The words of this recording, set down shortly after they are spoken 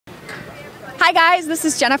Hi guys, this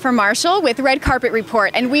is Jennifer Marshall with Red Carpet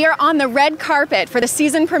Report, and we are on the red carpet for the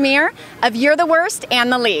season premiere of You're the Worst and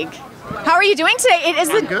The League. How are you doing today? It is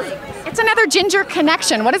good. It's another Ginger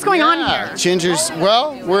connection. What is going on here? Gingers,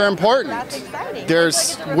 well, we're important.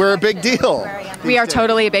 We're a big deal. We are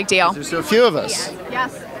totally a big deal. There's a few of us.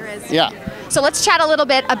 Yes, there is. Yeah. So let's chat a little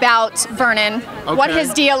bit about Vernon, what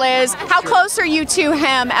his deal is. How close are you to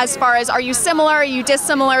him as far as, are you similar, are you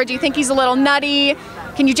dissimilar? Do you think he's a little nutty?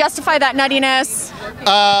 Can you justify that nuttiness?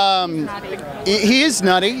 He is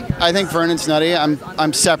nutty. I think Vernon's nutty.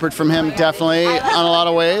 I'm separate from him, definitely, on a lot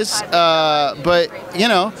of ways. But, you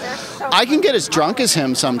know, I can get as drunk as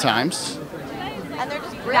him sometimes.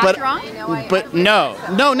 That drunk? But no,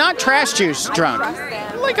 not trash juice drunk.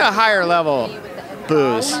 Like a higher level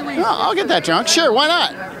booze. Oh, I'll get that drunk. Sure, why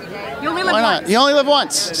not? You only live Why once. not? You only live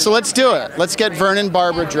once, so let's do it. Let's get Vernon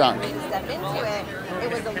Barbara drunk.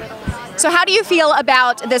 So how do you feel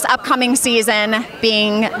about this upcoming season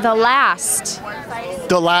being the last?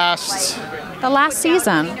 The last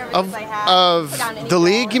Season. of the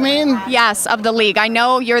league, you mean? Yes, of The League. I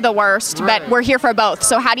know you're the worst, but we're here for both.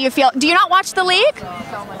 So how do you feel? Do you not watch The League?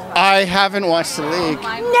 I haven't watched the league.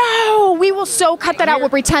 No, we will so cut that out. We'll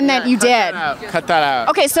pretend that you did. Cut that out.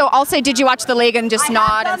 Okay, so I'll say, did you watch The League, and just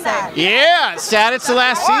nod and say. Yeah, sad it's the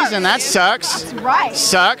last season. That sucks. Right.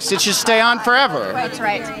 Sucks. It should stay on forever. That's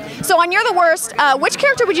right. So on You're the Worst, which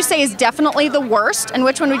character would you say is definitely the worst, and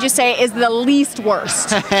which one would you say is the least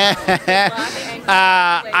worst?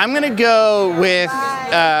 I'm gonna go with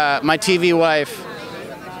my TV wife,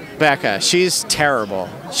 Becca. She's terrible.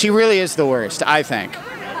 She really is the worst, I think.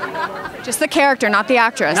 Just the character, not the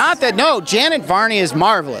actress. No, Janet Varney is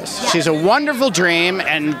marvelous. She's a wonderful dream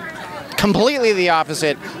and completely the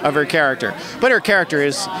opposite of her character. But her character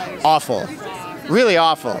is awful. Really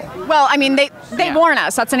awful. Well, I mean, they warn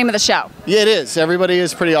us. That's the name of the show. Yeah, it is. Everybody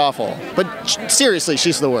is pretty awful. But seriously,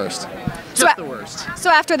 she's the worst. Just the worst. So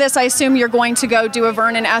after this, I assume you're going to go do a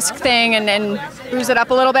Vernon-esque thing and booze it up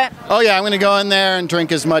a little bit? Oh yeah, I'm going to go in there and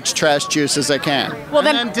drink as much trash juice as I can. Well,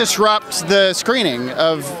 then disrupt the screening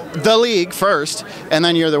of The League first, and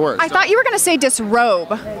then You're the Worst. I thought you were going to say disrobe,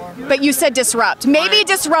 but you said disrupt. Maybe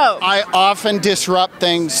disrobe. I often disrupt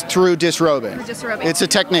things through disrobing. Disrobing. It's a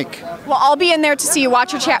technique. Well, I'll be in there to see you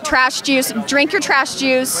watch your trash juice, drink your trash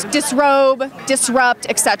juice, disrobe, disrupt,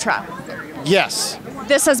 etc. Yes.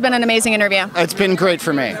 This has been an amazing interview. It's been great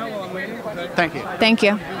for me. Thank you. Thank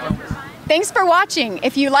you. Thanks for watching.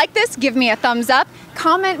 If you like this, give me a thumbs up,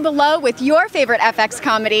 comment below with your favorite FX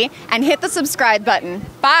comedy, and hit the subscribe button.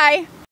 Bye.